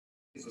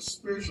It's a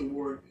spiritual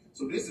war.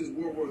 So this is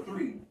World War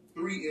III.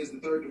 3 is the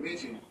third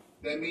dimension.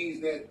 That means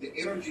that the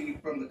energy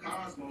from the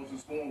cosmos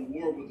is going to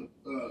war with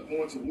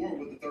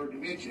the third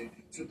dimension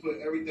to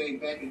put everything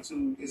back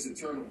into its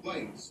eternal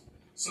place.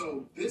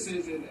 So this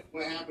isn't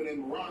what happened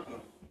in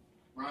Morocco,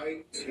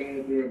 right? It's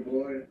going through it,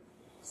 boy.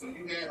 So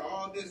you had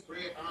all this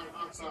red iron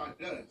oxide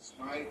dust,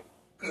 right?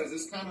 Because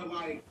it's kind of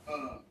like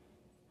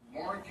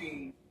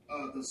marking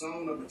the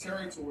zone of a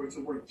territory to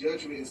where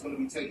judgment is going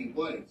to be taking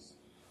place.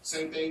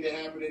 Same thing that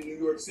happened in New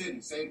York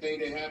City. Same thing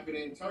that happened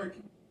in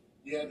Turkey.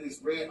 You had this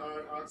red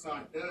iron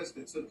oxide dust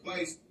that took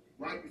place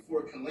right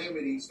before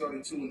calamity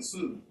started to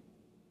ensue,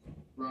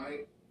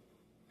 right?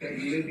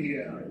 There's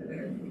Libya out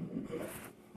there.